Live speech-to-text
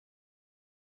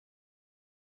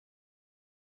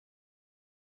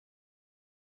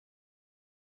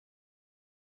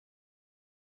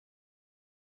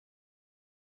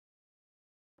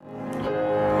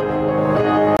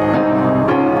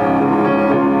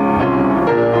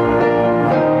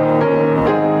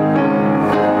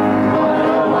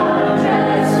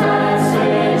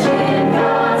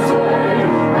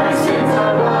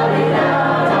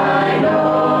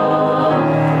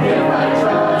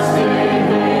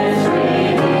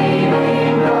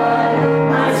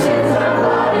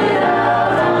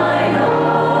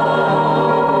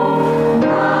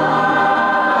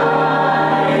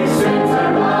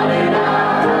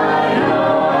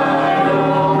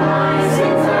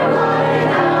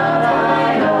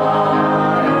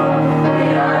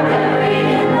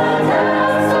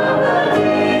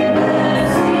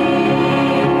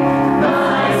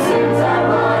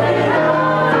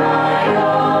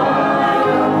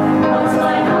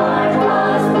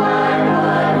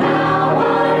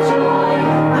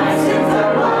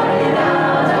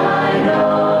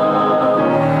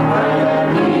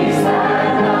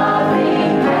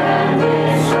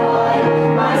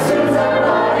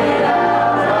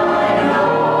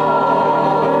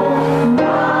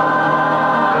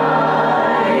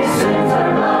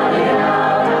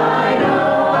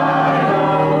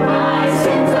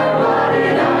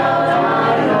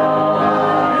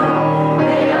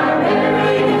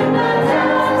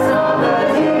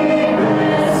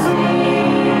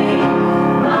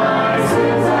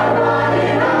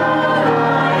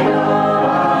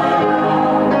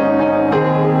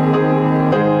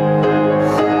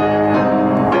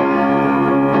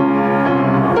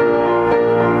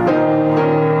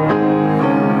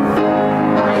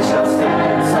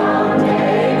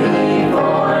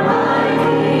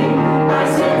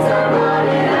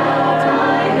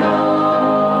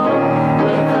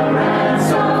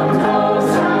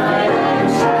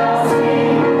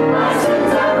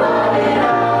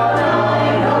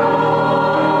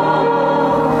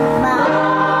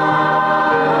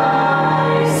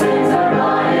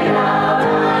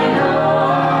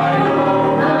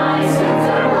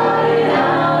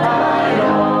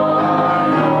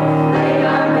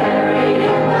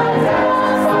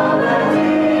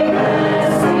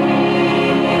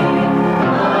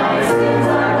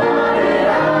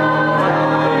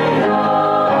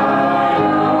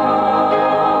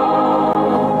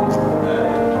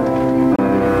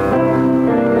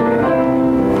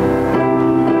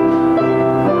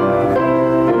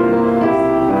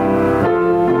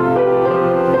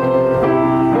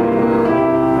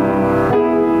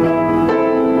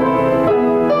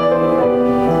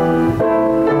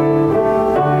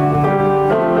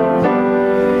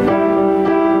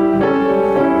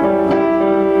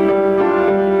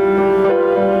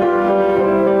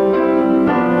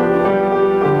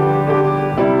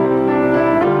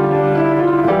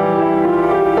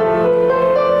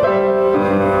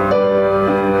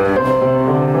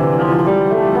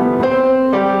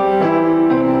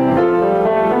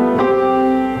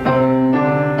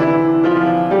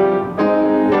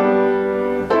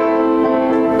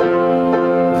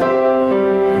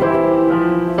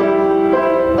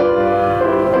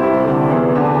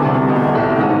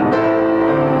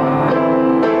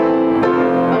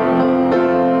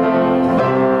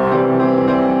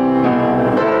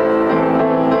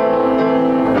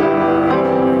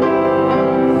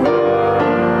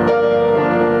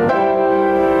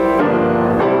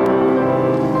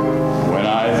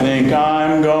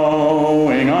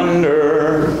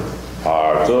thunder,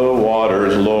 part the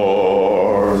waters,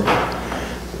 Lord.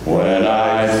 When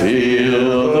I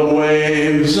feel the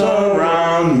waves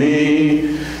around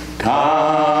me,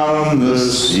 calm the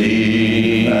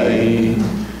sea.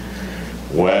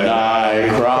 When I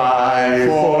cry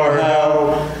for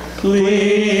help,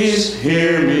 please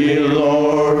hear me,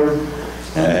 Lord,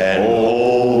 and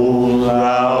hold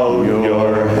out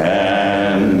your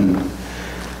hand.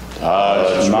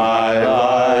 Touch my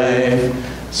life,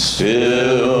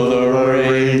 still the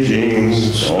raging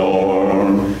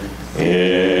storm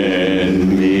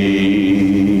in me.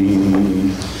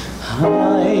 I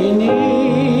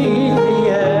need thee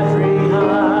every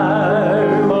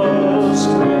hour, most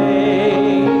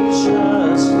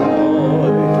gracious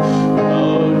Lord.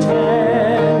 No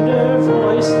tender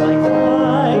voice like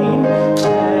thine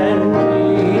can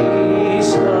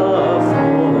please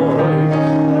afford.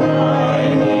 I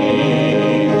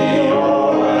need thee,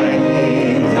 oh, I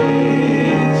need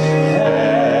thee.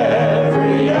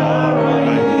 Every hour I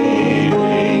need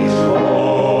thee.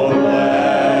 Oh,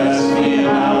 bless me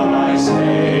now, my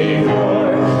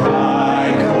Savior. I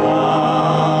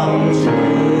come to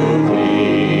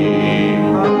thee.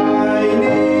 I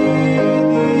need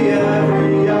thee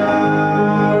every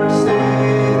hour.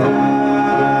 Stay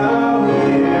thou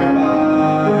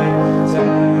nearby.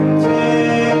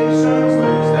 Temptations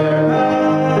lose their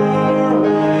power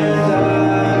when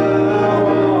thou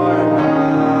art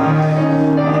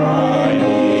nigh. I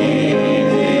need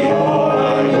thee, oh, I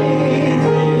need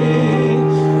thee.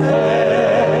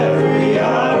 Every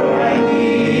hour I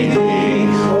need thee.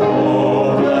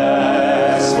 Oh,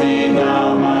 bless me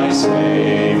now, my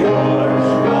Savior.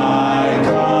 I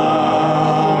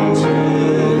come to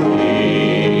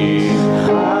thee.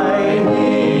 I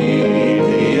need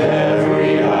thee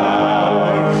every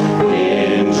hour,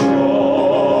 in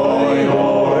joy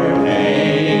or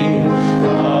pain.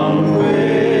 Come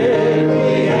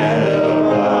quickly and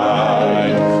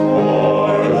abide,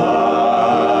 or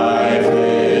life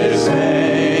is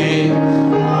vain. I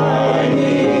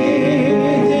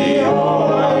need thee,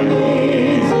 oh, I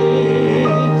need thee.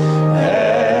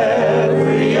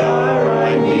 Every hour I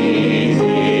need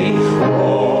thee.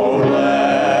 Oh,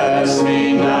 bless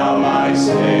me now, my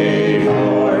Savior.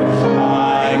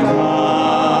 I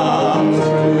come to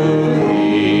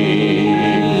thee.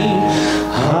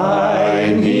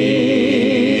 I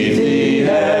need thee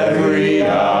every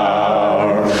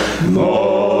hour,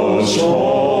 most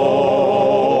holy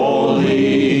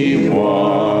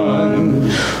one.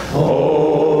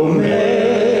 Oh,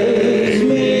 make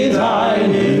me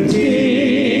thine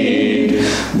indeed,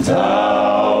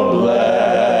 thou blessed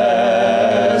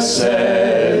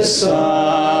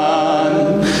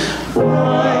Son.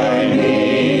 I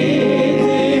need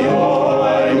thee, oh,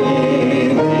 I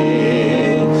need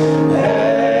thee.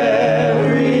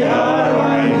 Every hour I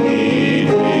need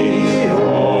thee.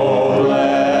 Oh,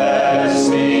 bless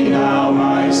me now,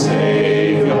 my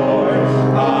Savior.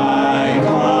 I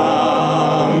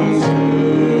come to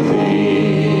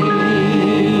thee.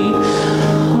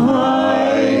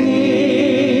 I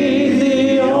need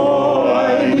thee, oh,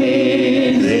 I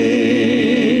need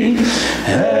thee.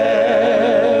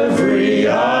 Every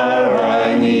hour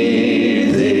I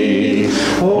need thee.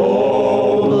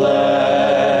 Oh,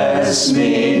 bless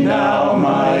me now,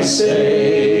 my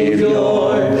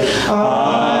Savior.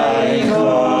 I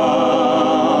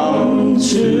come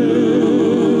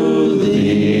to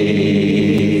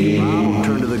thee.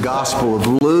 Turn to the Gospel of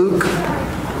Luke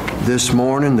this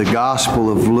morning, the Gospel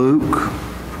of Luke.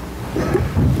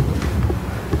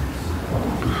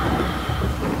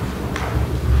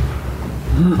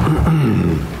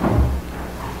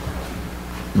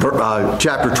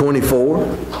 Chapter 24. I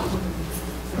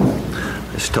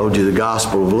just told you the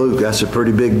Gospel of Luke. That's a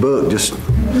pretty big book. Just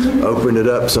open it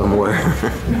up somewhere.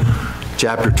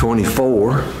 Chapter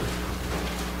 24.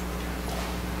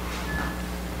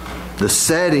 The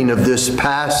setting of this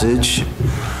passage,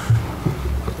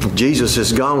 Jesus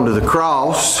has gone to the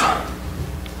cross.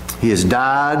 He has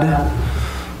died,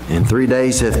 and 3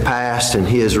 days have passed, and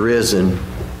He has risen.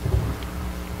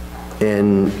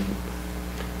 And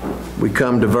we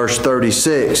come to verse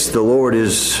 36. The Lord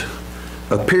is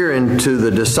appearing to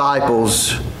the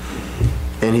disciples,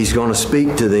 and He's going to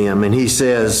speak to them. And He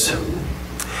says,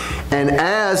 "And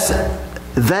as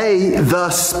they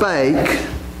thus spake,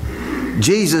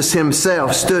 Jesus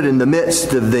Himself stood in the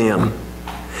midst of them,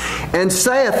 and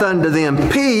saith unto them,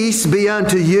 Peace be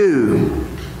unto you.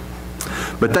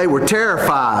 But they were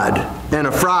terrified and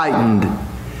affrighted,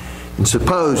 and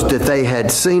supposed that they had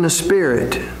seen a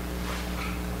spirit.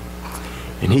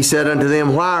 And He said unto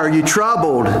them, Why are you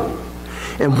troubled?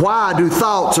 And why do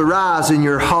thoughts arise in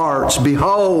your hearts?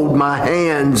 Behold my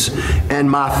hands and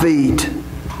my feet,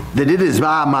 that it is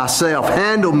I myself.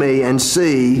 Handle me and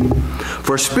see.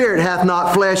 For spirit hath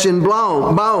not flesh and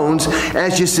bones,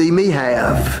 as you see me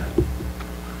have.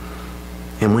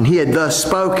 And when he had thus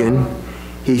spoken,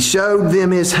 he showed them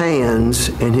his hands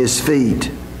and his feet.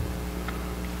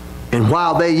 And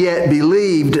while they yet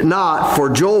believed not for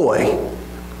joy,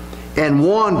 and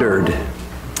wondered,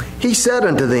 he said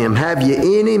unto them, Have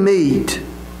ye any meat?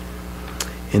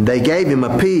 And they gave him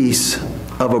a piece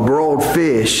of a broiled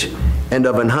fish and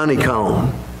of an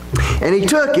honeycomb. And he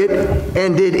took it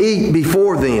and did eat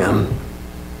before them.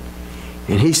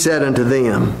 And he said unto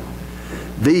them,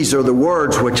 These are the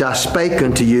words which I spake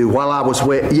unto you while I was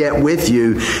yet with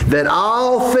you, that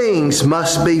all things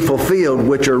must be fulfilled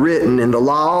which are written in the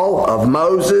law of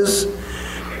Moses,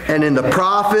 and in the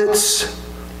prophets,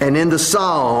 and in the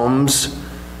Psalms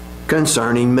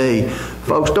concerning me.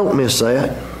 Folks, don't miss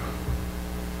that.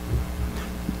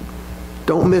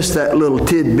 Don't miss that little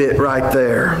tidbit right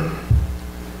there.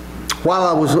 While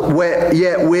I was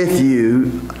yet with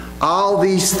you, all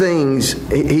these things,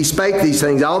 he spake these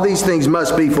things, all these things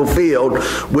must be fulfilled,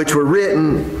 which were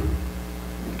written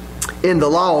in the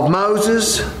law of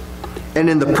Moses, and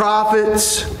in the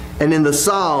prophets, and in the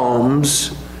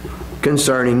Psalms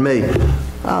concerning me.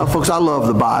 Folks, I love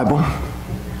the Bible.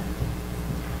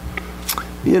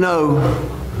 You know,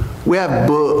 we have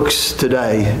books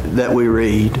today that we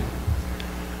read.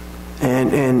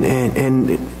 And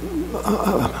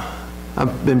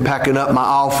I've been packing up my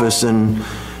office and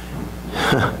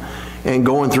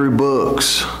going through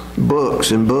books.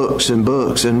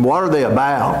 And what are they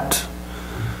about?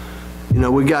 You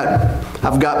know,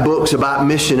 I've got books about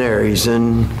missionaries,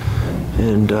 and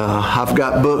I've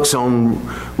got books on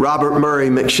Robert Murray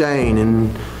McCheyne,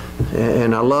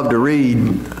 and I love to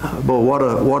read. Boy,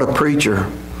 what a preacher!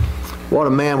 What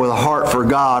a man with a heart for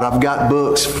God. I've got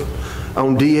books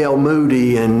on D.L.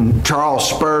 Moody and Charles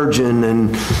Spurgeon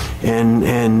and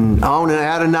on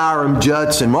Adoniram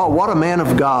Judson. What a man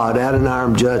of God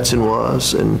Adoniram Judson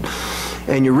was.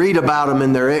 And you read about them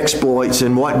and their exploits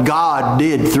and what God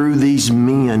did through these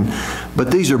men.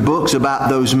 But these are books about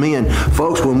those men.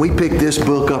 Folks, when we pick this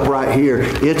book up right here,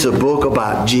 it's a book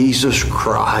about Jesus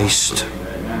Christ.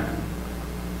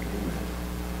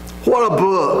 What a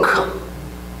book.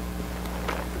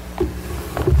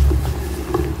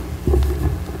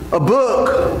 A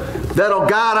book that'll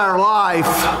guide our life.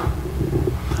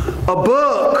 A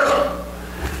book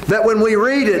that when we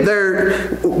read it,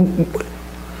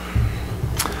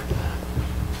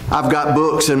 I've got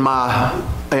books in my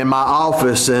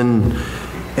office, and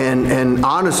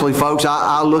honestly, folks,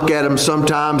 I look at them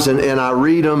sometimes and I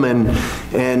read them,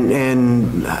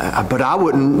 but I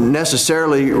wouldn't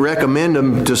necessarily recommend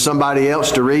them to somebody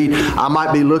else to read. I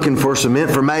might be looking for some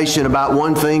information about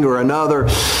one thing or another,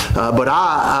 but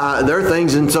there are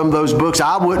things in some of those books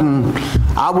I wouldn't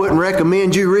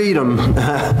recommend you read them.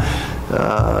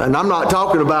 And I'm not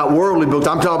talking about worldly books.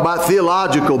 I'm talking about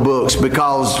theological books,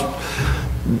 because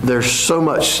there's so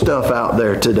much stuff out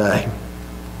there today.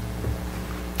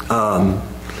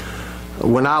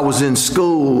 When I was in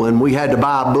school and we had to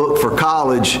buy a book for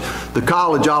college, the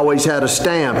college always had a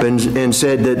stamp and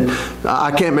said that,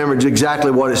 I can't remember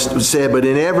exactly what it said, but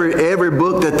in every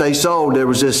book that they sold, there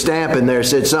was this stamp in there that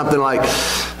said something like,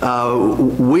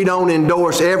 we don't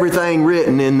endorse everything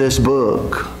written in this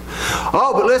book.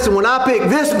 Oh, but listen, when I picked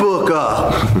this book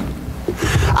up,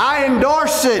 I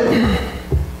endorse it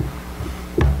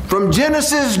from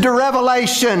Genesis to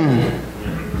Revelation.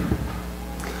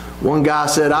 One guy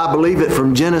said, I believe it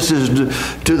from Genesis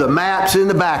to the maps in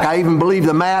the back. I even believe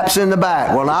the maps in the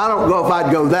back. Well, I don't know if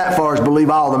I'd go that far as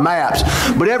believe all the maps,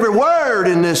 but every word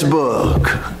in this book,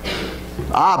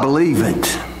 I believe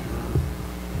it.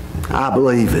 I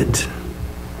believe it.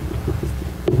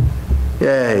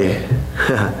 Yay.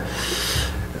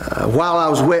 While I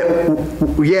was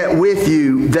yet with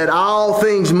you, that all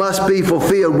things must be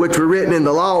fulfilled which were written in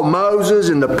the law of Moses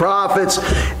and the prophets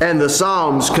and the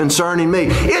Psalms concerning me.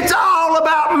 It's all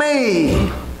about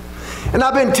me. And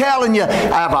I've been telling you,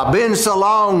 have I been so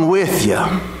long with you?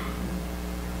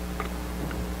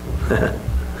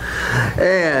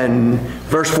 And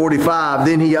verse 45,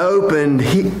 then opened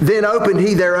he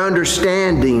their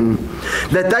understanding,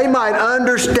 that they might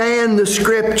understand the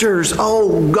Scriptures.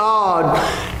 Oh God,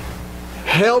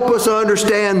 help us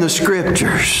understand the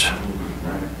Scriptures.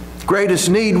 Greatest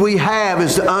need we have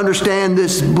is to understand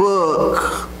this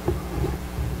book.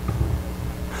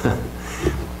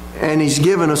 And He's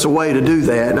given us a way to do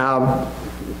that. Now,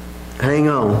 hang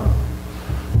on.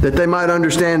 that they might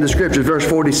understand the Scriptures. Verse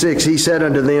 46, he said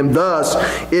unto them, thus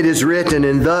it is written,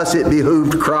 and thus it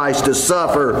behooved Christ to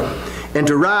suffer and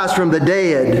to rise from the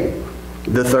dead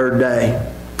the third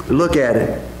day. Look at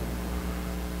it.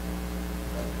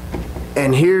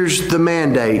 And here's the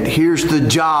mandate. Here's the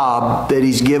job that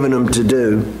he's given them to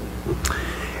do.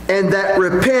 And that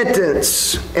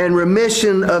repentance and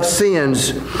remission of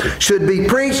sins should be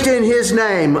preached in his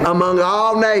name among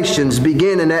all nations,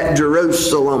 beginning at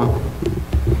Jerusalem.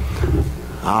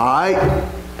 All right.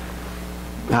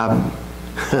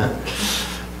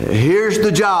 Here's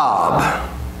the job.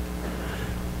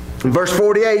 In verse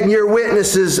 48, and you're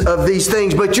witnesses of these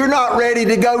things, but you're not ready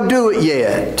to go do it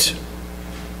yet.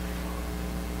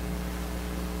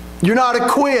 You're not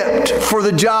equipped for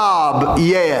the job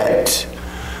yet.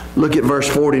 Look at verse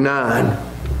 49.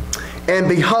 And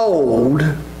behold,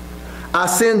 I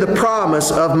send the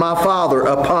promise of my Father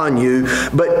upon you,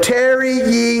 but tarry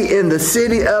ye in the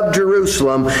city of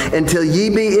Jerusalem until ye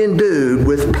be endued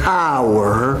with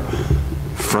power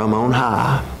from on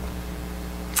high.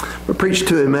 We preached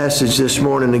to a message this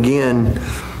morning again.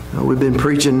 We've been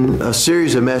preaching a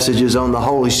series of messages on the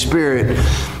Holy Spirit.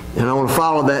 And I want to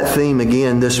follow that theme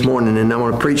again this morning, and I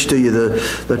want to preach to you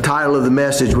the title of the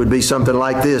message would be something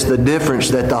like this: the difference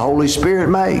that the Holy Spirit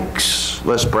makes.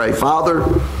 Let's pray. Father,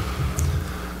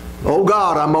 oh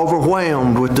God, I'm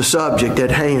overwhelmed with the subject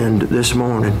at hand this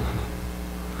morning.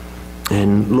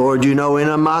 And Lord, you know in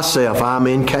of myself I'm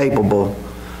incapable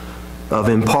of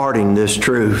imparting this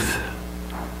truth.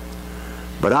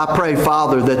 But I pray,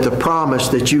 Father, that the promise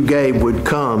that you gave would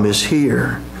come is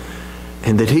here.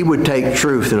 And that he would take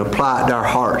truth and apply it to our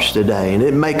hearts today. And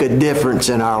it make a difference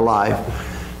in our life,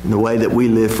 in the way that we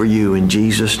live for you. In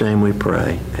Jesus' name we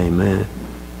pray. Amen.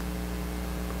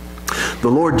 The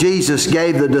Lord Jesus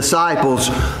gave the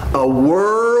disciples a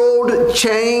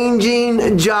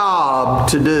world-changing job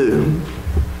to do.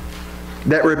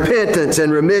 That repentance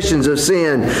and remissions of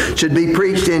sin should be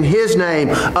preached in his name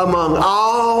among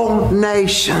all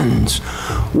nations.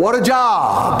 What a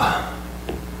job!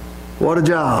 What a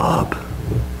job.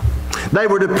 They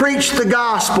were to preach the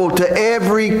gospel to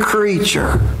every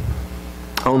creature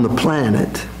on the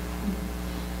planet.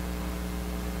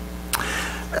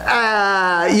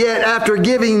 Yet after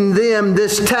giving them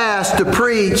this task to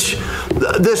preach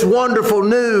this wonderful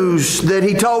news that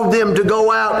he told them to go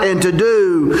out and to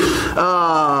do,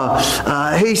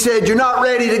 he said, you're not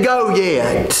ready to go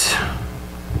yet.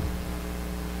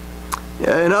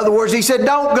 In other words, he said,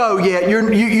 don't go yet.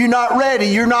 You're not ready.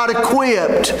 You're not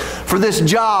equipped for this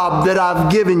job that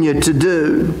I've given you to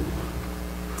do.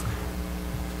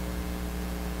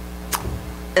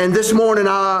 And this morning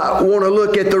I want to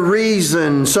look at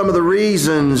some of the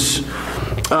reasons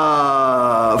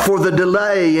for the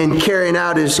delay in carrying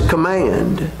out his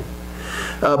command.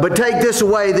 But take this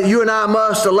away, that you and I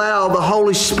must allow the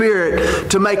Holy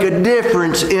Spirit to make a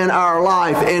difference in our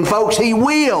life. And folks, he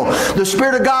will. The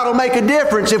Spirit of God will make a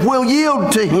difference if we'll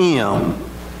yield to him.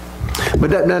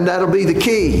 But that'll be the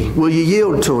key. Will you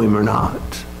yield to him or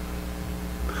not?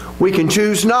 We can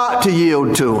choose not to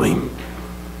yield to him,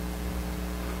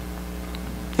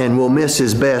 and we'll miss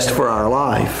his best for our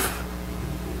life.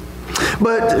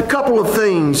 But a couple of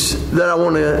things that I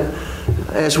want to,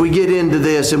 as we get into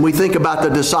this and we think about the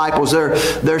disciples,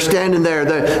 they're standing there.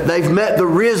 They've met the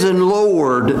risen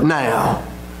Lord now.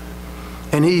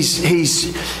 And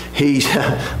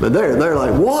but they're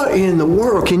like, what in the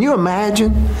world? Can you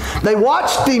imagine? They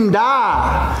watched him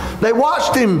die. They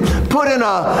watched him put in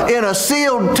a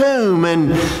sealed tomb,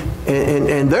 and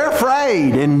they're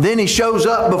afraid. And then he shows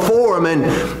up before them,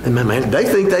 and man, they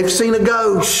think they've seen a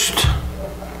ghost.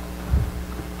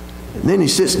 And then he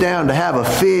sits down to have a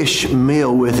fish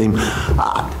meal with him.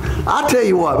 I tell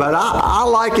you what, but I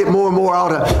like it more and more all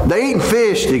the time. They eating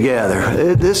fish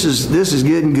together. This is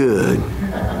getting good.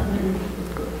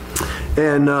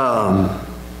 And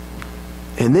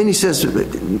then he says,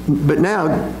 but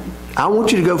now I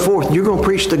want you to go forth. You're going to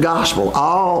preach the gospel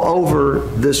all over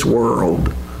this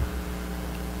world.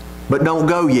 But don't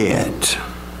go yet.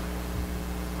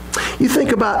 You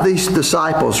think about these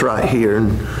disciples right here,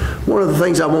 and one of the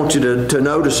things I want you to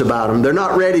notice about them, they're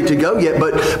not ready to go yet,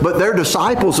 but they're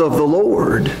disciples of the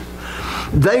Lord.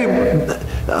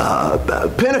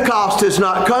 Pentecost has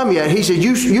not come yet. He said,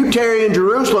 you tarry in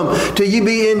Jerusalem till you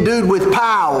be endued with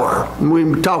power.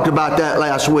 We talked about that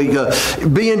last week.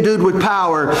 Be endued with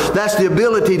power. That's the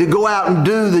ability to go out and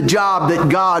do the job that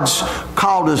God's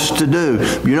called us to do.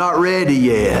 You're not ready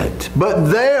yet.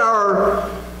 But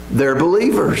they're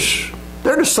believers.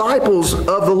 They're disciples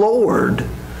of the Lord.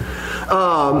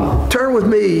 Turn with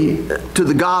me to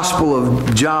the Gospel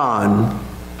of John.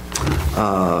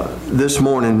 this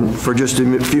morning for just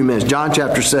a few minutes. John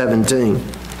chapter 17.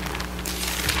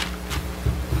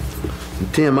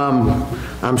 Tim,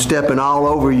 I'm stepping all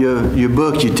over your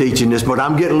book you're teaching this, but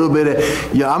I'm getting a little bit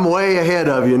of, I'm way ahead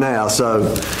of you now.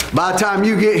 So by the time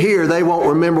you get here, they won't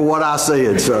remember what I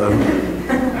said. So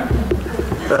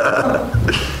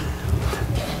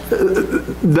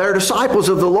they're disciples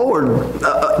of the Lord.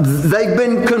 They've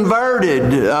been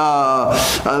converted.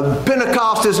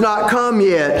 Pentecost has not come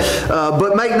yet,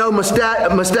 but make no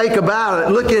mistake about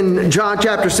it. Look in John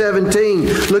chapter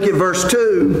 17, look at verse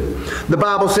 2. The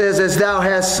Bible says, as thou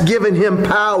hast given him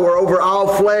power over all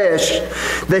flesh,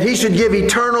 that he should give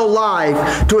eternal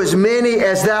life to as many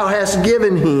as thou hast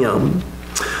given him.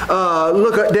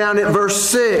 Look down at verse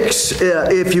 6,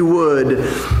 if you would.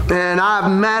 And I've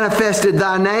manifested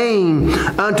thy name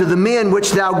unto the men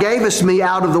which thou gavest me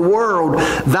out of the world.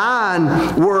 Thine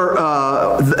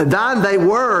they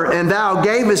were, and thou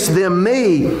gavest them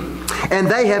me, and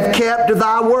they have kept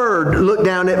thy word. Look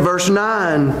down at verse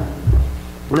 9.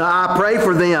 Now I pray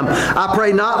for them. I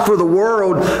pray not for the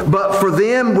world, but for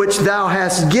them which thou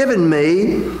hast given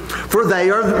me, for they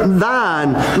are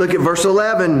thine. Look at verse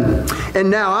 11. And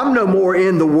now I'm no more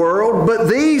in the world, but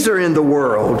these are in the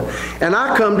world. And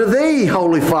I come to thee,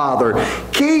 Holy Father.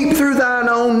 Keep through thine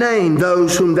own name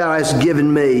those whom thou hast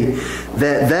given me,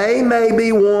 that they may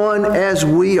be one as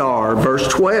we are. Verse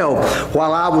 12.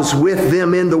 While I was with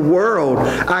them in the world,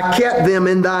 I kept them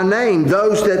in thy name.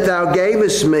 Those that thou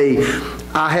gavest me,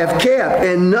 I have kept,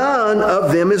 and none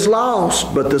of them is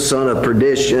lost, but the son of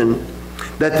perdition,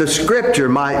 that the scripture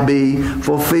might be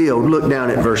fulfilled. Look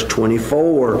down at verse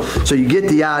 24. So you get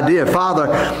the idea. Father,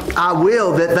 I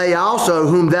will that they also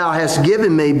whom thou hast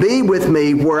given me be with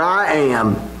me where I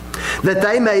am, that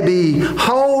they may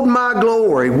behold my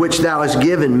glory which thou hast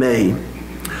given me.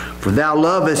 For thou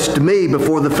lovest me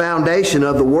before the foundation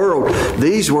of the world.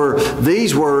 These were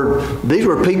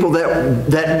people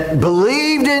that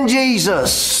believed in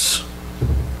Jesus.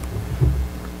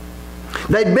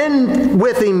 They'd been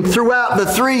with him throughout the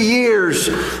 3 years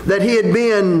that he had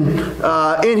been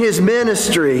in his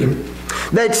ministry.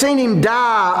 They'd seen him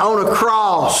die on a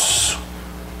cross.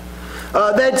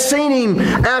 They'd seen him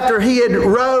after he had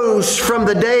rose from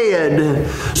the dead.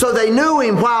 So they knew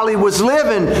him while he was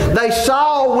living. They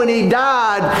saw when he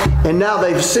died, and now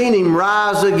they've seen him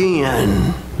rise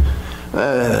again.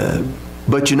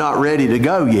 But you're not ready to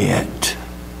go yet.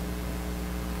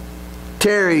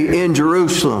 Tarry in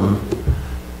Jerusalem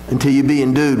until you be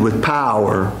endued with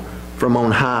power from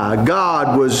on high.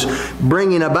 God was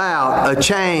bringing about a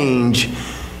change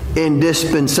in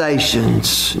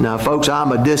dispensations. Now, folks,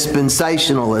 I'm a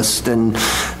dispensationalist, and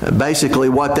basically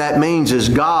what that means is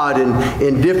God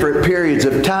in different periods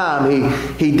of time,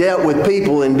 He dealt with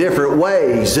people in different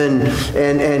ways, and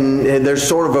there's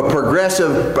sort of a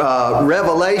progressive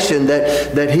revelation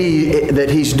that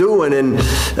He's doing. And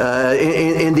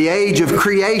in the age of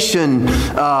creation,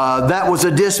 that was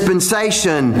a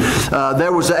dispensation.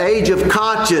 There was an age of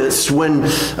conscience when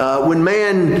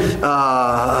man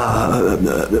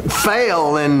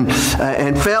fell and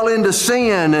fell into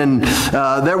sin, and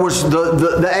there was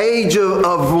the age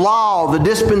of law, the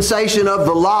dispensation of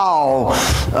the law,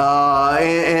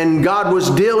 and God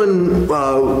was dealing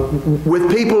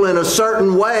with people in a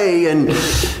certain way, and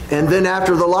then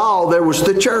after the law there was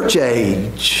the church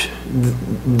age,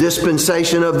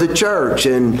 dispensation of the church,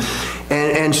 and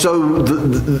so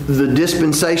the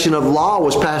dispensation of law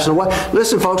was passing away.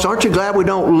 Listen, folks, aren't you glad we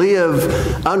don't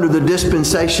live under the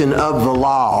dispensation of the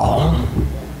law?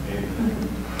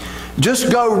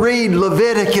 Just go read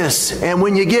Leviticus, and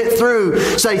when you get through,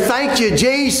 say, thank you,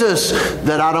 Jesus,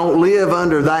 that I don't live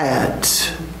under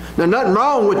that. Now, nothing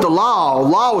wrong with the law.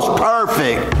 Law is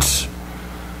perfect.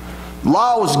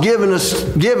 Law was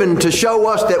given to show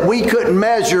us that we couldn't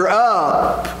measure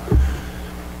up.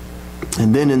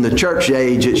 And then in the church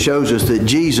age, it shows us that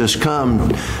Jesus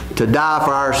come to die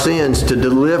for our sins, to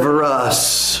deliver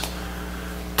us,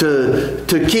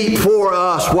 to keep for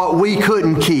us what we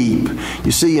couldn't keep.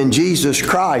 You see, in Jesus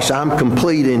Christ, I'm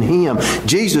complete in Him.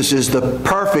 Jesus is the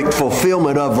perfect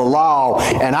fulfillment of the law,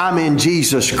 and I'm in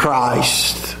Jesus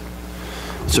Christ.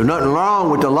 So nothing wrong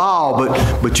with the law,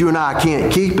 but you and I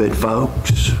can't keep it,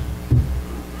 folks.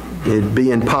 It'd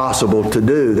be impossible to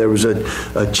do. There was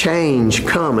a change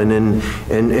coming,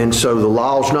 and so the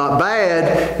law's not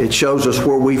bad. It shows us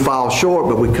where we fall short,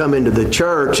 but we come into the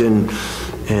church, and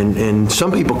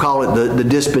some people call it the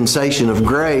dispensation of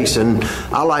grace, and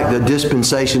I like the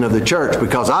dispensation of the church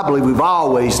because I believe we've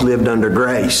always lived under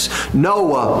grace.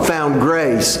 Noah found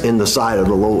grace in the sight of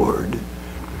the Lord.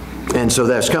 And And so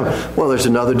that's coming. Well, there's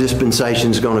another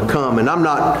dispensation that's going to come. And I'm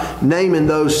not naming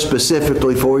those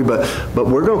specifically for you, but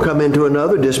we're going to come into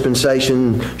another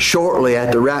dispensation shortly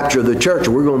at the rapture of the church.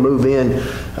 We're going to move in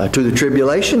to the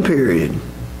tribulation period.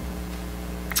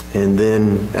 And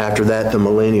then after that, the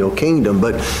millennial kingdom.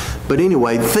 But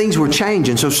anyway, things were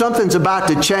changing. So something's about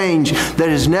to change that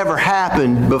has never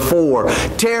happened before.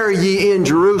 Tarry ye in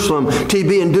Jerusalem till ye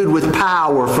be endued with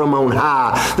power from on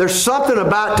high. There's something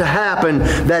about to happen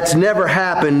that's never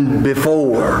happened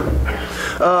before.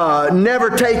 Never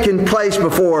taken place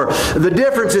before. The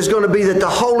difference is going to be that the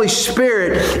Holy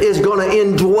Spirit is going to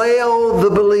indwell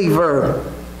the believer.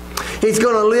 He's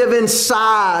going to live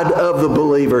inside of the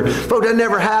believer. Folks, that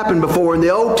never happened before. In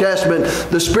the Old Testament,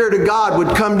 the Spirit of God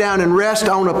would come down and rest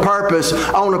on a purpose,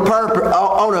 on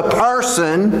a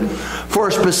person for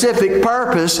a specific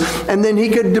purpose, and then He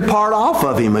could depart off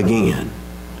of him again.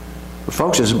 But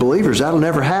folks, as believers, that'll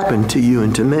never happen to you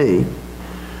and to me.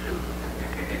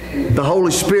 The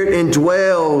Holy Spirit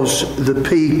indwells the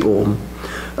people.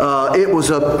 It was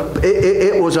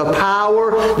a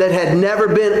power that had never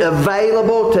been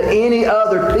available to any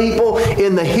other people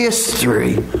in the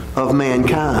history of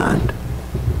mankind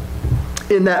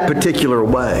in that particular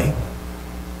way.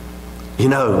 You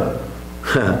know,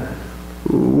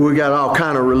 we got all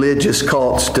kind of religious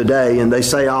cults today, and they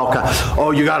say all kind.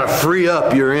 Oh, you got to free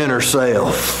up your inner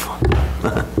self.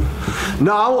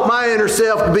 No, I want my inner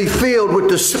self to be filled with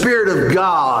the Spirit of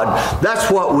God. That's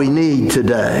what we need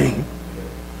today.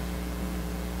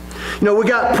 You know, we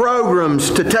got programs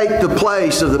to take the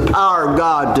place of the power of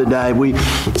God today.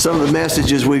 Some of the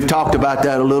messages, we've talked about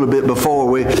that a little bit before.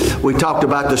 We talked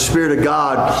about the Spirit of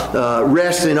God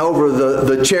resting over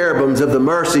the cherubims of the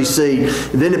mercy seat.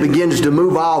 Then it begins to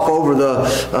move off over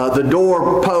the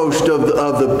doorpost of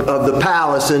the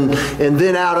palace, and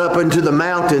then out up into the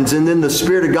mountains. And then the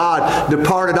Spirit of God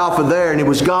departed off of there, and it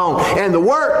was gone. And the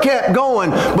work kept going,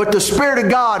 but the Spirit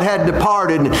of God had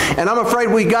departed. And I'm afraid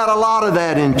we got a lot of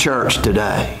that in church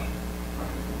today.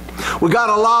 We got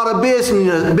a lot of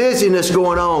busyness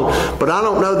going on, but I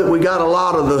don't know that we got a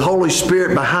lot of the Holy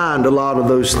Spirit behind a lot of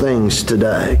those things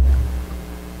today.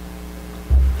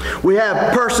 We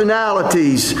have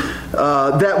personalities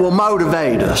that will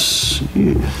motivate us.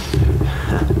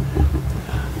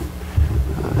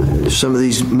 Some of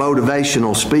these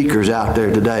motivational speakers out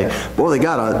there today, boy, they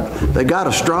got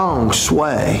a strong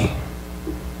sway.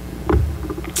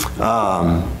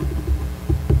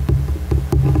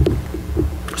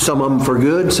 Some of them for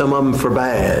good, some of them for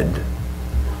bad.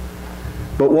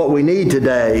 But what we need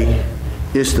today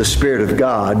is the Spirit of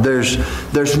God. There's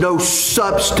no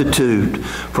substitute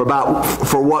for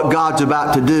what God's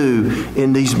about to do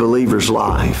in these believers'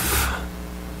 life.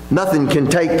 Nothing can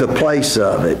take the place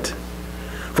of it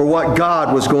for what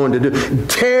God was going to do.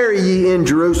 Tarry ye in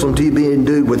Jerusalem till ye be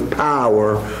endued with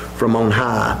power from on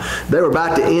high. They were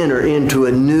about to enter into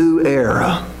a new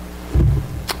era.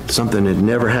 Something that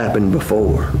never happened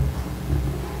before.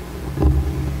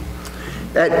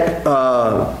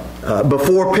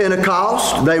 Before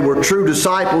Pentecost, they were true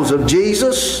disciples of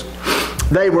Jesus.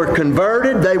 They were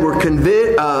converted. They were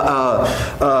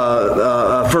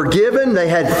forgiven. They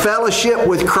had fellowship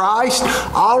with Christ.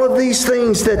 All of these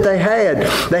things that they had.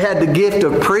 They had the gift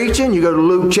of preaching. You go to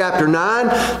Luke chapter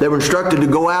 9. They were instructed to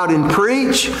go out and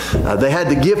preach. They had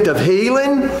the gift of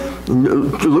healing.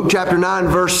 Luke chapter 9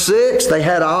 verse 6. They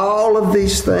had all of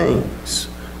these things.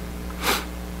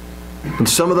 And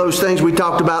some of those things we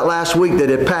talked about last week that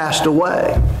had passed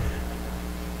away.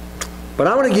 But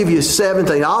I want to give you 7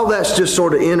 things. All that's just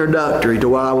sort of introductory to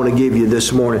what I want to give you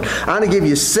this morning. I want to give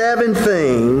you 7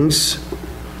 things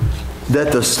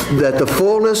that the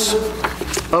fullness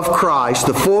of Christ,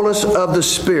 the fullness of the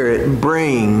Spirit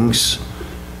brings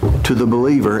to the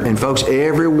believer. And folks,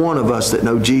 every one of us that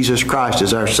know Jesus Christ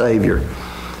as our Savior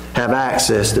have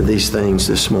access to these things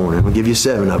this morning. I'll give you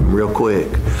 7 of them real quick.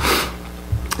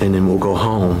 And then we'll go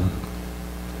home.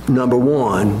 Number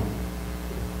 1,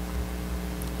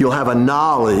 you'll have a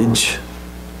knowledge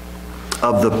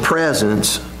of the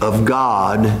presence of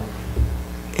God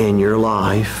in your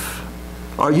life.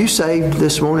 Are you saved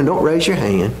this morning? Don't raise your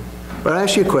hand. But I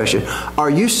ask you a question. Are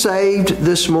you saved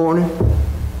this morning?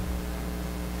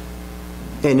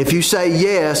 And if you say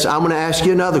yes, I'm going to ask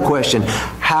you another question.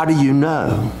 How do you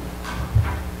know?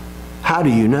 How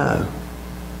do you know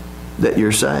that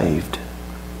you're saved?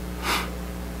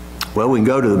 Well, we can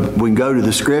go to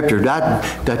the Scripture. Did I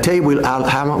tell you we ought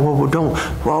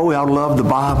to love the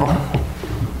Bible?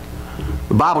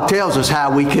 The Bible tells us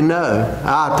how we can know.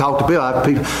 I talk to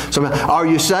people. Sometimes, are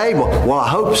you saved? Well, I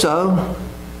hope so.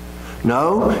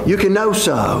 No, you can know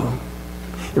so.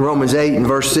 In Romans 8 and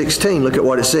verse 16, look at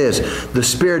what it says. The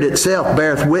Spirit itself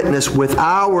beareth witness with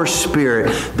our spirit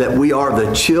that we are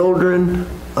the children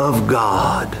of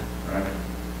God.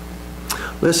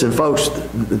 Listen, folks,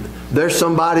 there's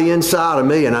somebody inside of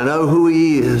me, and I know who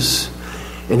He is.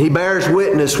 And He bears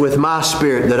witness with my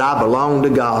spirit that I belong to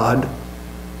God.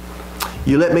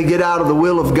 You let me get out of the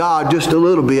will of God just a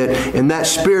little bit, and that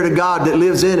Spirit of God that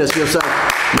lives in us, He'll say,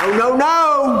 no, no,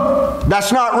 no,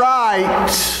 that's not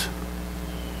right.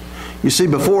 You see,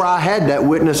 before I had that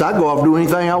witness, I'd go off and do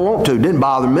anything I want to. It didn't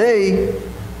bother me.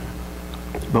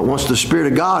 But once the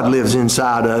Spirit of God lives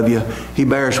inside of you, He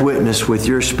bears witness with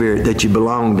your spirit that you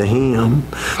belong to Him.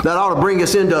 That ought to bring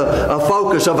us into a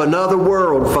focus of another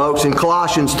world, folks. In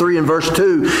Colossians 3 and verse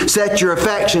 2, set your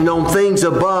affection on things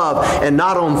above and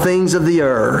not on things of the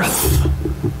earth.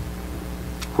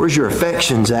 Where's your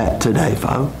affections at today,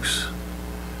 folks?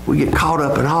 We get caught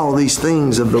up in all these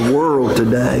things of the world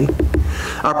today.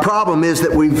 Our problem is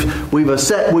that we've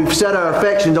set our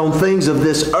affections on things of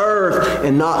this earth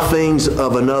and not things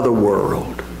of another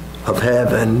world, of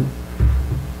heaven.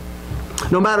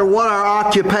 No matter what our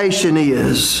occupation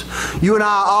is, you and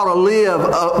I ought to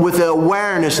live with the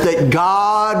awareness that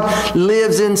God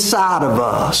lives inside of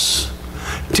us.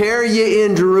 Tarry ye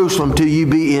in Jerusalem till you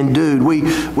be endued.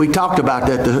 We talked about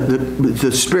that,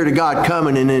 the Spirit of God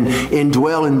coming and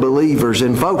indwelling believers.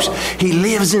 And folks, He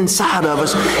lives inside of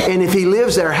us. And if He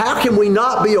lives there, how can we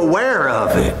not be aware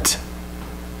of it?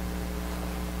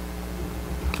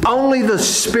 Only the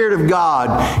Spirit of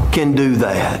God can do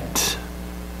that.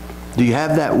 Do you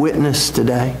have that witness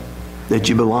today that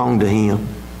you belong to Him?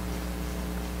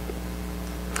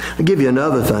 I'll give you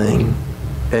another thing.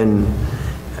 And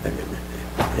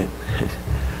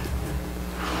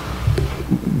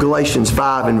Galatians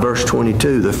 5 and verse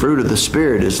 22, the fruit of the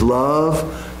Spirit is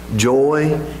love,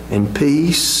 joy, and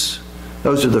peace.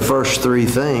 Those are the first three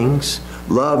things.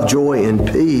 Love, joy, and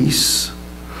peace.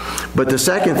 But the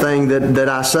second thing that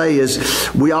I say is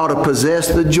we ought to possess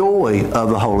the joy of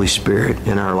the Holy Spirit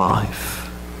in our life.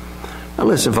 Now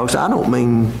listen, folks, I don't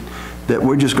mean that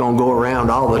we're just going to go around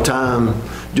all the time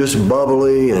just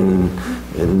bubbly and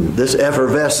this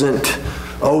effervescent,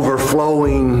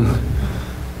 overflowing.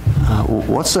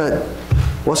 What's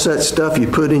that stuff you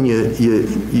put in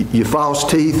your false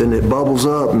teeth and it bubbles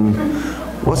up? And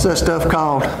what's that stuff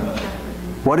called?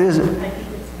 What is it?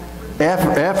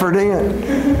 Efferdent.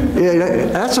 Yeah,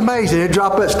 that's amazing. It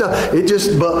dropped that stuff. It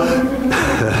just.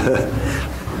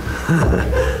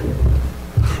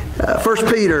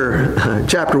 1 Peter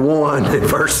chapter 1 and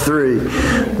verse 3.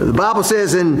 The Bible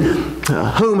says, in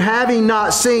whom having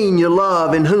not seen you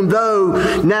love, in whom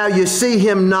though now you see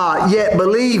Him not, yet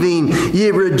believing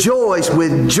ye rejoice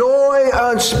with joy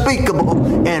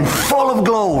unspeakable and full of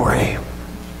glory.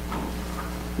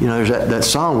 You know, there's that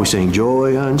song we sing,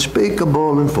 joy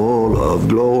unspeakable and full of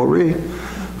glory.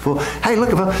 Hey,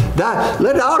 look,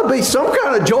 there ought to be some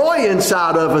kind of joy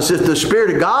inside of us if the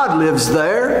Spirit of God lives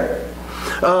there.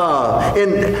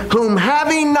 In whom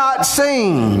having not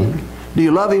seen, do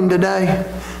you love Him today?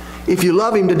 If you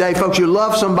love Him today, folks, you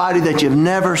love somebody that you've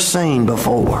never seen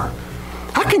before.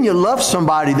 How can you love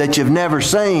somebody that you've never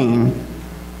seen?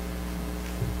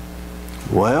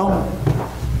 Well,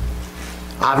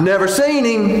 I've never seen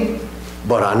Him,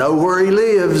 but I know where He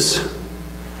lives.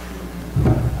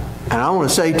 And I want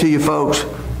to say to you folks,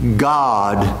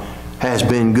 God has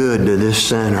been good to this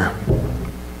sinner.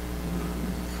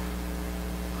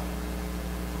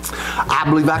 I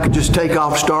believe I could just take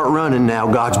off, start running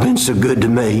now. God's been so good to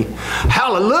me.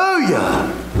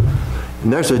 Hallelujah!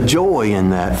 And there's a joy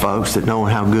in that, folks, that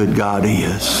knowing how good God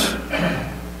is.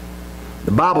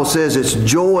 The Bible says it's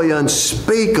joy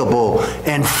unspeakable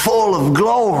and full of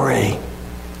glory.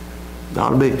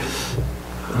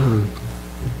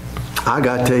 I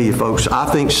got to tell you, folks,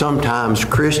 I think sometimes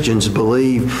Christians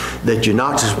believe that you're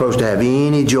not supposed to have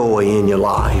any joy in your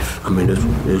life. I mean,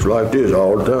 it's like this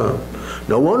all the time.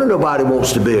 No wonder nobody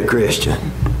wants to be a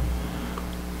Christian.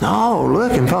 No,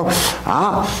 look, and folks,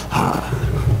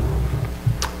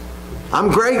 I'm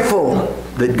grateful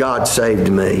that God saved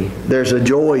me. There's a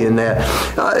joy in that.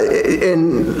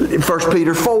 In 1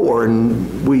 Peter 4,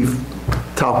 and we've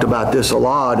talked about this a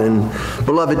lot, and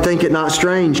beloved, think it not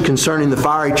strange concerning the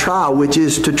fiery trial which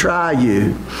is to try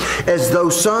you, as though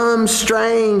some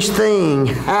strange thing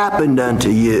happened unto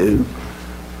you.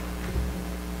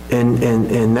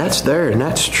 And that's there, and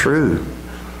that's true.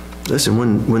 Listen,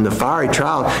 when the fiery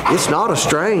trial, it's not a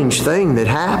strange thing that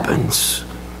happens.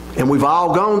 And we've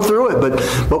all gone through it,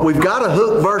 but we've got to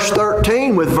hook verse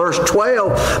 13 with verse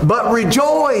 12. But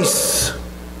rejoice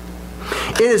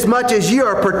inasmuch as ye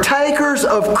are partakers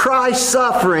of Christ's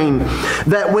suffering,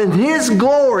 that when His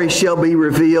glory shall be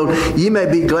revealed, ye may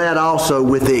be glad also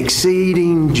with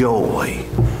exceeding joy.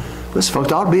 Listen, folks,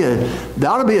 there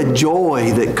ought to be a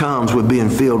joy that comes with being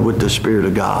filled with the Spirit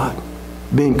of God,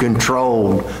 being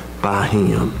controlled by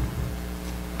Him.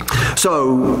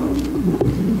 So,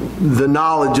 the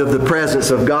knowledge of the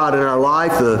presence of God in our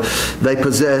life,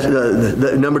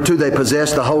 number two, they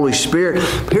possess the Holy Spirit.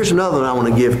 Here's another one I want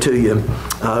to give to you.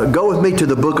 Go with me to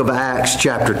the book of Acts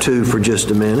chapter 2 for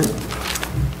just a minute.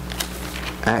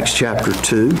 Acts chapter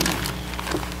 2.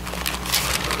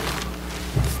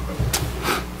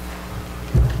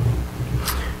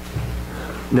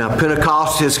 Now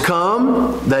Pentecost has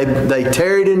come. They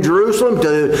tarried in Jerusalem.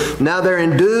 Now they're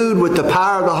endued with the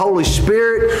power of the Holy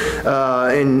Spirit.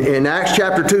 In Acts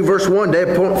chapter 2 verse 1, day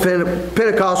of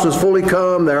Pentecost was fully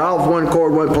come. They're all of one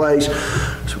accord, one place.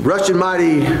 Rushing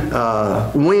mighty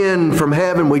wind from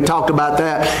heaven. We talked about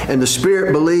that. And the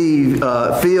Spirit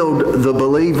filled the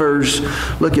believers.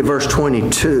 Look at verse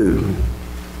 22.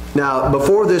 Now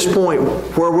before this point,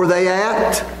 where were they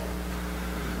at?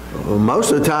 Well,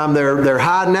 most of the time they're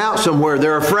hiding out somewhere.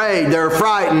 They're afraid. They're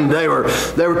frightened. They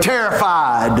were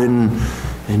terrified.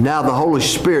 And now the Holy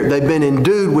Spirit, they've been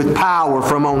endued with power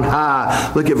from on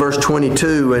high. Look at verse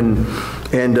 22.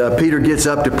 And Peter gets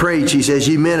up to preach. He says,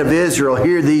 "Ye men of Israel,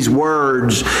 hear these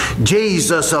words.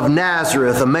 Jesus of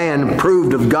Nazareth, a man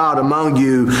proved of God among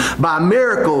you by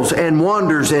miracles and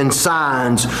wonders and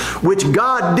signs, which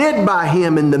God did by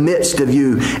Him in the midst of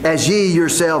you, as ye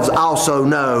yourselves also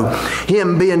know.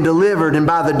 Him being delivered, and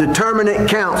by the determinate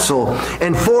counsel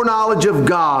and foreknowledge of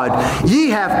God, ye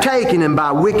have taken, and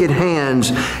by wicked hands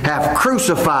have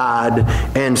crucified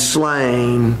and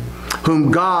slain,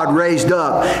 whom God raised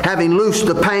up, having loosed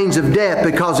the pains of death,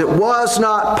 because it was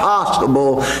not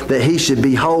possible that He should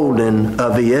be holden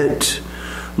of it."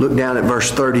 Look down at verse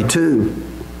 32.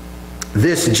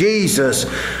 "This Jesus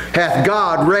hath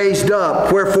God raised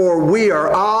up, wherefore we are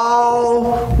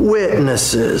all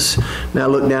witnesses." Now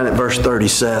look down at verse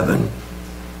 37.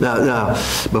 Now,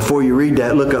 before you read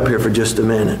that, look up here for just a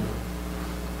minute.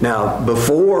 Now,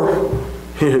 before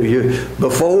they're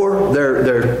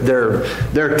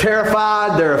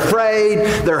terrified, they're afraid,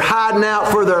 they're hiding out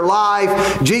for their life.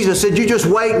 Jesus said, "You just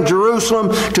wait in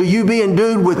Jerusalem till you be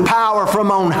endued with power from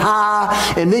on high,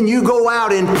 and then you go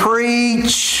out and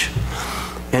preach."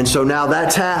 And so now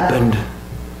that's happened.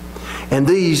 And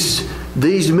these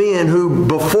men who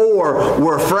before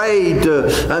were afraid,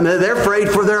 they're afraid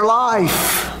for their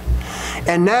life.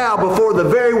 And now, before the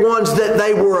very ones that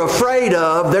they were afraid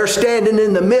of, they're standing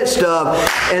in the midst of,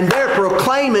 and they're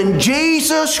proclaiming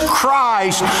Jesus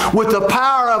Christ with the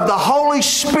power of the Holy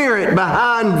Spirit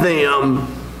behind them.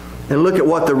 And look at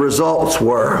what the results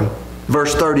were.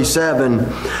 Verse 37,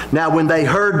 "Now when they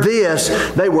heard this,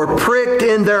 they were pricked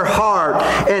in their heart,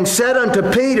 and said unto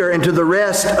Peter and to the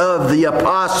rest of the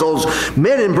apostles,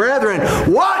 Men and brethren,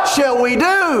 what shall we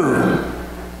do?"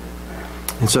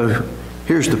 And so,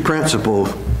 here's the principle.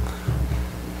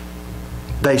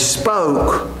 They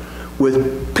spoke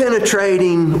with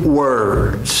penetrating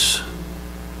words.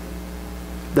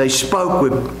 They spoke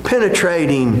with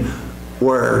penetrating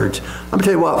words. I'm going to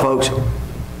tell you what, folks.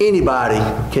 Anybody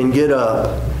can get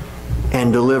up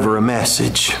and deliver a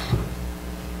message.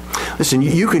 Listen,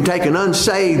 you can take an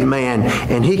unsaved man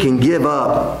and he can give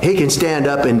up. He can stand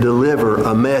up and deliver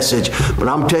a message. But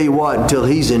I'm going to tell you what, until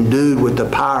he's endued with the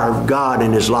power of God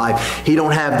in his life, he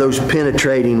don't have those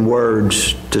penetrating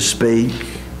words to speak.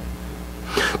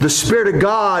 The Spirit of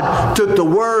God took the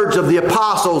words of the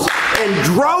apostles and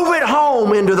drove it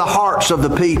home into the hearts of the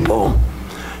people.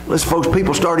 Listen, folks,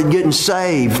 people started getting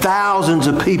saved. Thousands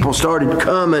of people started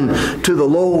coming to the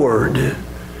Lord.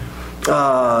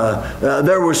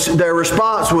 Their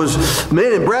response was,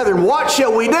 "Men and brethren, what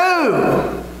shall we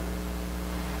do?"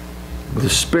 The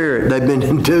Spirit, they've been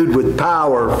endued with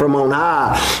power from on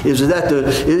high. Is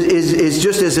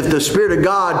just as if the Spirit of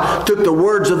God took the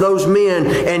words of those men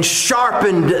and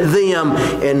sharpened them,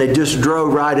 and they just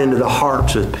drove right into the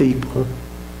hearts of people.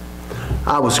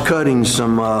 I was cutting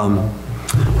some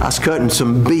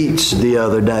beets the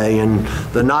other day, and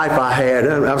the knife I had,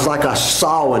 I was like I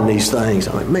sawing these things.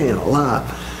 I'm like, man alive.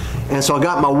 And so I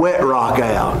got my wet rock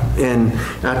out, and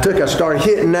I started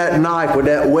hitting that knife with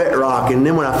that wet rock, and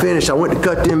then when I finished, I went to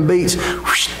cut them beets,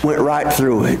 went right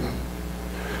through it.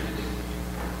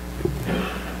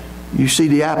 You see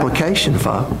the application,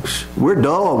 folks. We're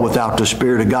dull without the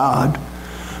Spirit of God.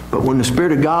 But when the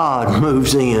Spirit of God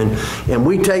moves in and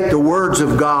we take the words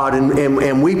of God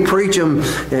and we preach them,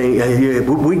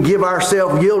 we give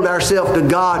ourselves, yield ourselves to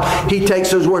God, He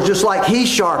takes those words just like He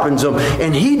sharpens them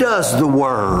and He does the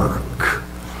work.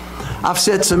 I've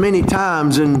said so many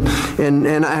times, and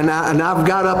I've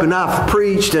got up and I've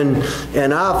preached, and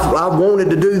I've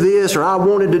wanted to do this, or I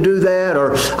wanted to do that,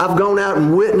 or I've gone out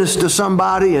and witnessed to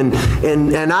somebody, and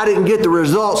I didn't get the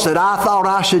results that I thought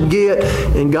I should get.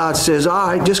 And God says, all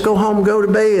right, just go home and go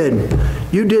to bed.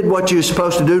 You did what you were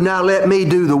supposed to do. Now let me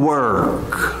do the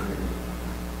work.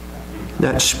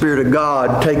 That Spirit of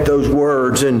God, take those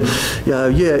words, and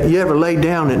you ever lay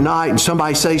down at night and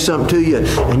somebody say something to you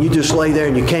and you just lay there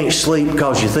and you can't sleep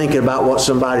because you're thinking about what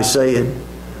somebody said?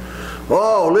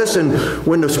 Oh, listen,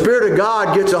 when the Spirit of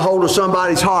God gets a hold of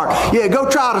somebody's heart, go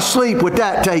try to sleep with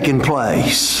that taking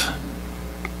place.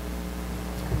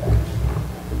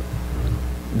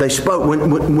 They spoke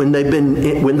when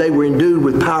they were endued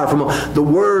with power from the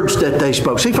words that they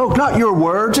spoke. See, folks, not your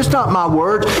words. It's not my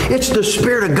words. It's the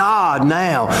Spirit of God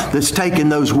now that's taking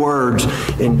those words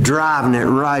and driving it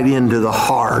right into the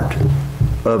heart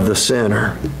of the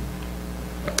sinner.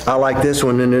 I like this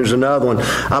one, and there's another one.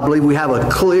 I believe we have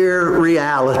a clear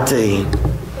reality.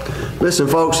 Listen,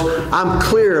 folks, I'm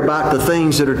clear about the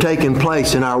things that are taking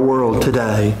place in our world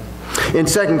today. In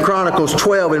 2 Chronicles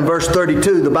 12 and verse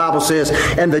 32, the Bible says,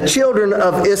 "And the children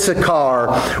of Issachar,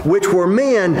 which were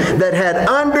men that had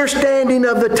understanding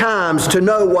of the times to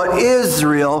know what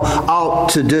Israel ought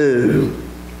to do."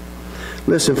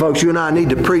 Listen, folks, you and I need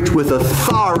to preach with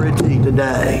authority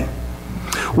today.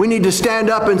 We need to stand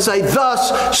up and say,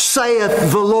 "Thus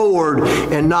saith the Lord,"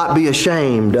 and not be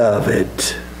ashamed of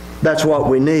it. That's what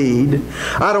we need.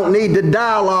 I don't need to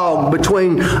dialogue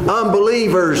between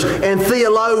unbelievers and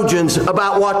theologians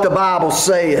about what the Bible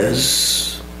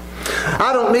says.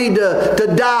 I don't need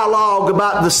to dialogue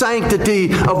about the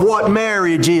sanctity of what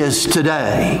marriage is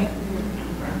today.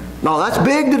 No, that's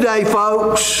big today,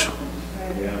 folks.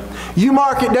 You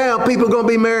mark it down, people are going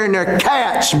to be marrying their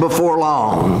cats before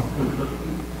long.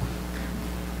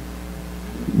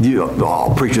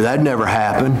 Oh, preacher, that never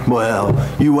happened. Well,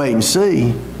 you wait and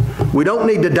see. We don't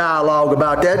need to dialogue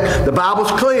about that. The Bible's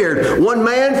clear. One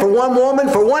man for one woman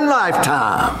for one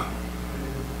lifetime.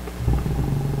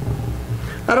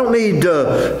 I don't need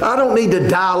to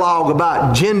dialogue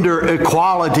about gender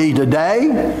equality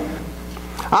today.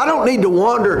 I don't need to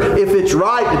wonder if it's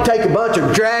right to take a bunch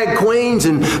of drag queens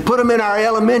and put them in our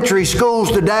elementary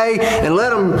schools today and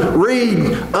let them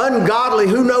read ungodly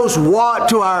who knows what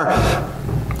to our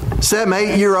 7,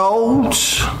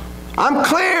 8-year-olds. I'm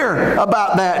clear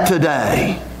about that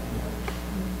today.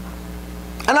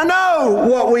 And I know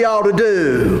what we ought to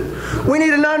do. We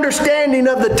need an understanding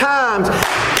of the times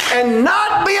and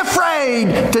not be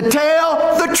afraid to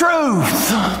tell the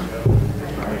truth.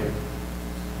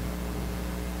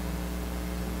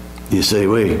 You see,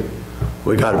 we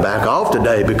got to back off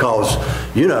today because,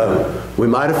 we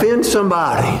might offend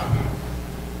somebody.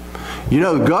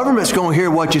 The government's going to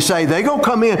hear what you say. They're going to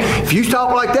come in. If you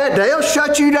talk like that, they'll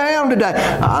shut you down today.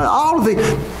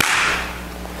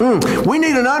 We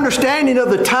need an understanding of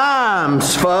the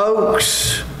times,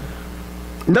 folks.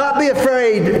 Not be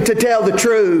afraid to tell the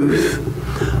truth.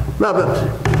 No, but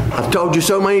I've told you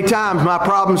so many times, my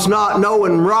problem's not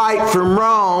knowing right from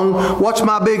wrong. What's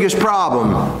my biggest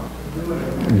problem?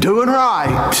 Doing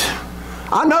right.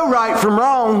 I know right from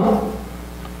wrong.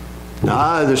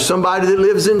 There's somebody that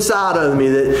lives inside of me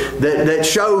that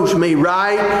shows me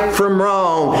right from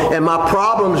wrong, and my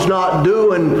problem's not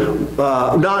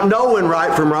knowing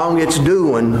right from wrong. It's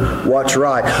doing what's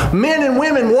right. Men and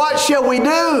women, what shall we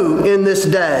do in this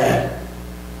day?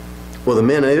 Well, the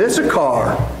men of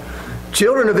Issachar,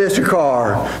 children of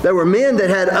Issachar, there were men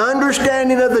that had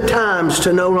understanding of the times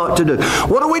to know what to do.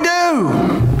 What do?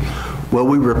 Well,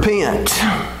 we repent.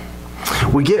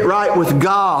 We get right with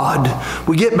God.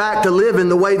 We get back to living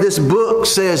the way this book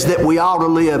says that we ought to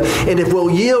live. And if we'll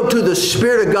yield to the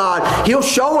Spirit of God, He'll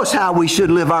show us how we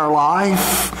should live our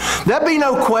life. There'll be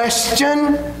no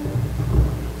question.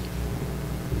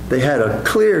 They had a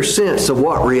clear sense of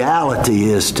what reality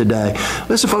is today.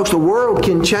 Listen, folks, the world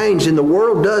can change, and the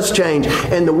world does change.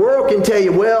 And the world can tell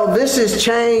you, well, this has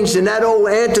changed, and that old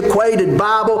antiquated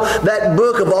Bible, that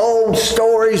book of old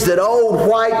stories that old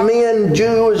white men,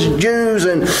 Jews,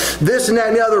 and this and that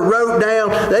and the other wrote down,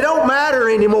 they don't matter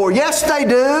anymore. Yes, they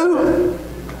do.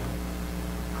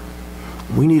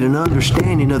 We need an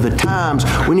understanding of the times.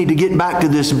 We need to get back to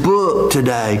this book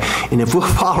today. And if we'll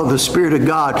follow the Spirit of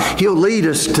God, He'll lead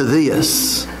us to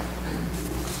this.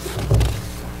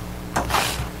 A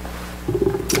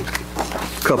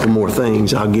couple more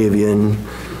things I'll give you,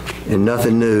 and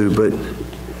nothing new. But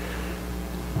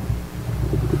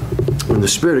when the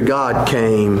Spirit of God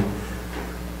came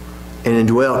and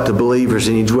indwelt the believers,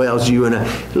 and He dwells you and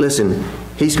I, listen,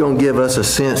 He's going to give us a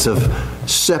sense of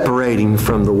separating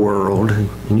from the world.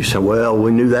 And you say, well,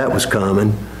 we knew that was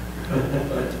coming.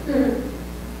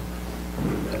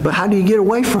 But how do you get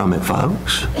away from it,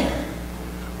 folks?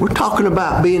 We're talking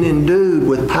about being endued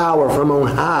with power from on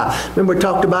high. Remember we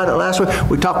talked about it last week?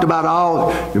 We talked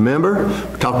about remember?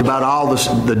 We talked about all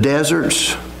the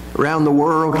deserts around the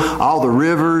world, all the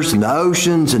rivers and the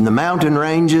oceans and the mountain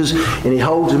ranges, and He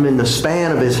holds them in the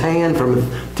span of His hand from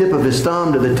the tip of His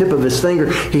thumb to the tip of His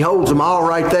finger. He holds them all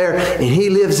right there, and He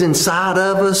lives inside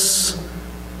of us.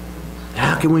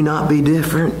 How can we not be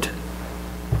different?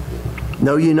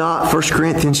 Know ye not, 1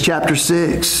 Corinthians chapter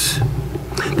 6,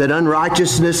 that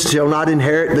unrighteousness shall not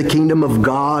inherit the kingdom of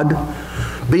God?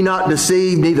 Be not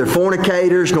deceived, neither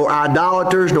fornicators, nor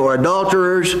idolaters, nor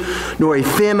adulterers, nor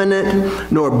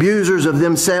effeminate, nor abusers of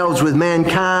themselves with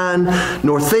mankind,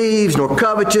 nor thieves, nor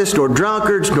covetous, nor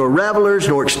drunkards, nor revelers,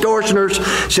 nor extortioners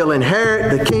shall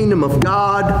inherit the kingdom of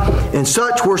God. And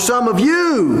such were some of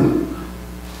you.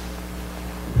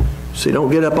 See,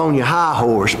 don't get up on your high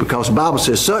horse, because the Bible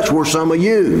says such were some of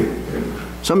you.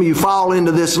 Some of you fall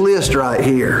into this list right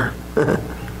here.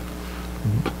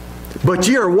 But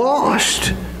ye are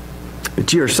washed,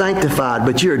 but ye are sanctified,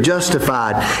 but ye are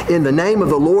justified in the name of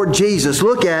the Lord Jesus.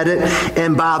 Look at it.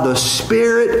 And by the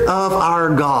Spirit of our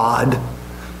God.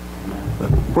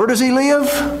 Where does He live?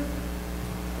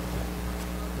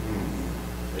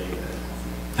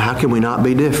 How can we not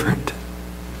be different?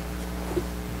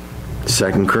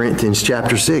 2 Corinthians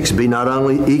chapter 6, be not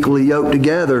only equally yoked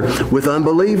together with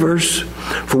unbelievers.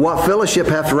 For what fellowship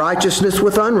hath righteousness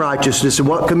with unrighteousness? And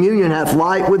what communion hath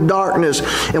light with darkness?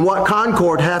 And what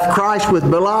concord hath Christ with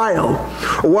Belial?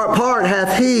 Or what part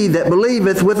hath he that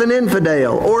believeth with an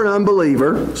infidel or an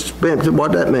unbeliever?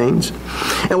 What that means.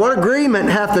 And what agreement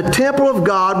hath the temple of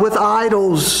God with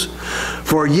idols?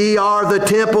 For ye are the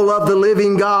temple of the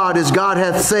living God, as God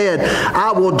hath said,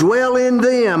 I will dwell in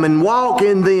them and walk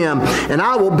in them, and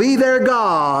I will be their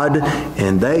God,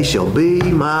 and they shall be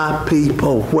my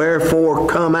people. Wherefore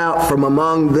come out from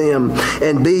among them,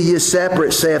 and be ye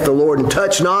separate, saith the Lord, and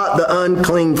touch not the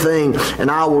unclean thing,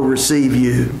 and I will receive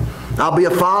you. I'll be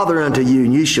a father unto you,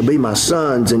 and ye shall be my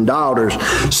sons and daughters,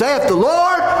 saith the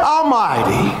Lord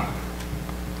Almighty.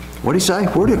 What did He say?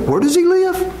 Where does He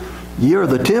live? Ye are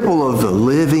the temple of the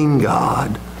living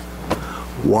God.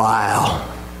 Wow.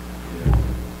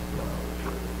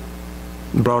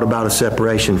 Brought about a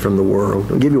separation from the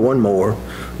world. I'll give you one more.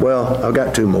 Well, I've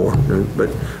got two more,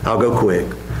 but I'll go quick.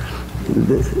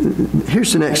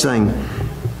 Here's the next thing.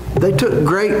 They took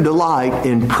great delight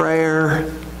in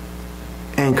prayer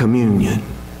and communion.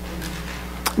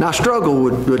 Now, I struggle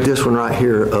with this one right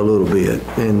here a little bit,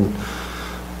 and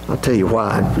I'll tell you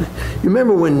why. You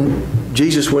remember when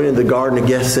Jesus went into the Garden of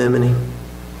Gethsemane?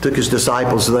 Took His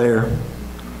disciples there.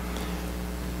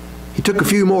 He took a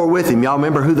few more with Him. Y'all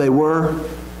remember who they were?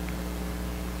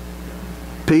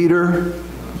 Peter,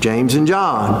 James, and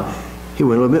John. He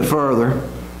went a little bit further.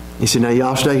 He said, now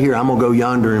y'all stay here. I'm going to go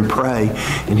yonder and pray.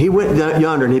 And he went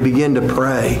yonder and he began to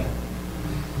pray.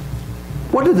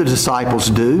 What did the disciples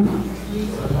do?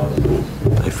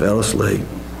 They fell asleep.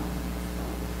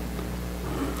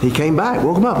 He came back,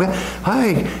 woke them up.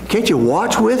 Hey, can't you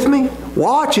watch with me?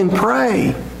 Watch and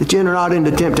pray that you enter not into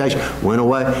temptation. Went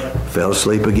away, fell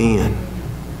asleep again.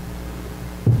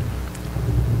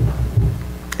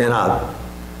 And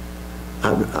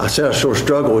I said I sort of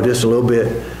struggle with this a little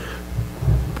bit,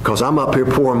 because I'm up here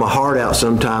pouring my heart out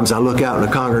sometimes. I look out in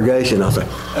the congregation, I'll say,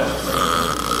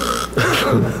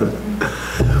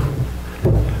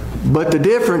 but the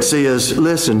difference is,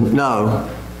 listen, no,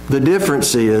 the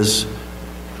difference is,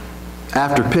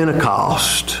 after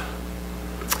Pentecost,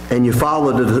 and you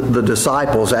follow the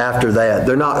disciples after that,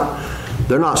 they're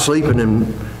not sleeping, and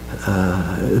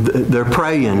they're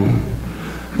praying.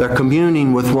 They're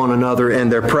communing with one another, and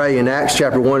they're praying. Acts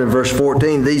chapter 1 and verse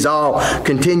 14, these all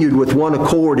continued with one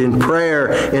accord in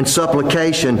prayer and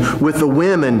supplication with the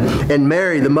women and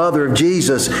Mary, the mother of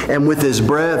Jesus, and with His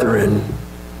brethren.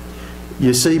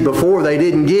 You see, before they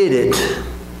didn't get it.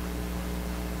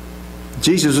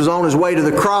 Jesus was on His way to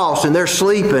the cross, and they're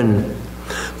sleeping.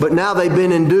 But now they've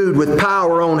been endued with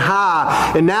power on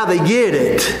high, and now they get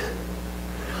it.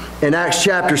 In Acts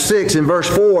chapter 6 and verse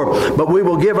 4, but we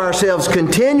will give ourselves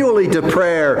continually to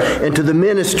prayer and to the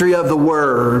ministry of the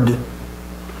Word.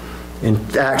 In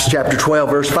Acts chapter 12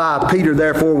 verse 5, Peter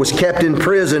therefore was kept in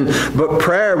prison, but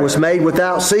prayer was made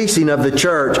without ceasing of the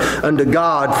church unto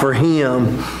God for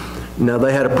him. Now,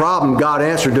 they had a problem. God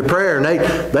answered the prayer, and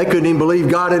they couldn't even believe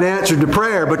God had answered the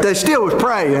prayer, but they still was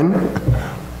praying.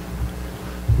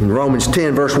 In Romans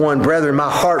 10, verse 1, brethren, my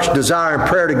heart's desire and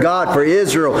prayer to God for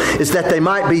Israel is that they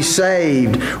might be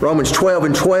saved. Romans 12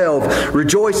 and 12,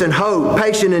 rejoice in hope,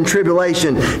 patient in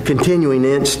tribulation, continuing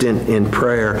instant in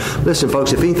prayer. Listen,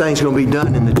 folks, if anything's going to be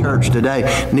done in the church today,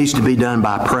 it needs to be done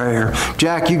by prayer.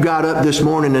 Jack, you got up this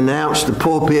morning and announced the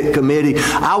pulpit committee.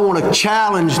 I want to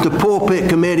challenge the pulpit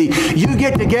committee. You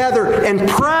get together and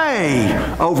pray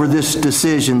over this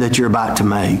decision that you're about to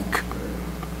make.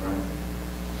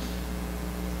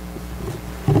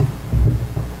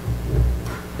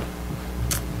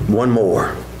 One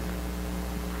more,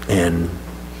 and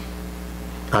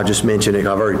I'll just mention it.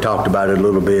 I've already talked about it a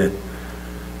little bit.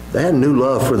 They had a new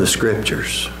love for the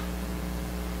Scriptures.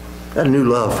 They had a new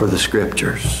love for the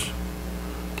Scriptures.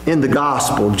 In the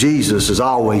Gospel, Jesus is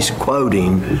always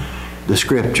quoting the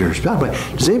Scriptures. By the way,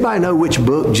 does anybody know which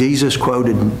book Jesus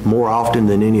quoted more often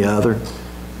than any other?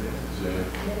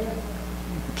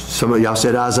 Some of y'all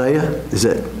said Isaiah. Is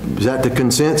that the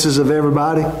consensus of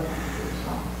everybody?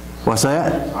 What's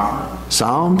that?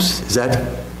 Psalms? Is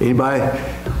that anybody?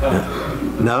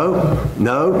 No,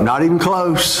 not even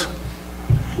close.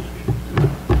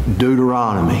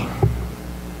 Deuteronomy.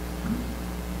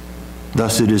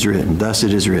 Thus it is written, thus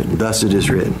it is written, thus it is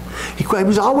written. He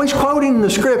was always quoting the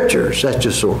Scriptures. That's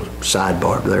just sort of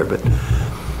sidebar there.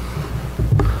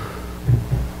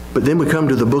 But then we come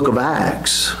to the book of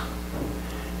Acts,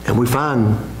 and we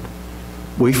find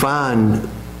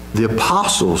the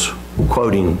apostles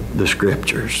quoting the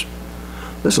Scriptures.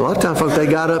 Listen, a lot of times, folks, they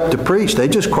got up to preach. They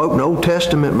just quoting Old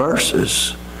Testament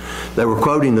verses. They were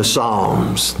quoting the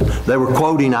Psalms. They were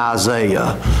quoting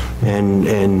Isaiah.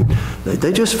 And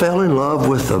they just fell in love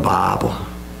with the Bible.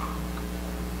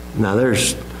 Now,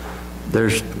 there's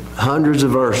hundreds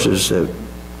of verses that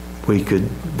we could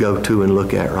go to and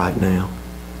look at right now.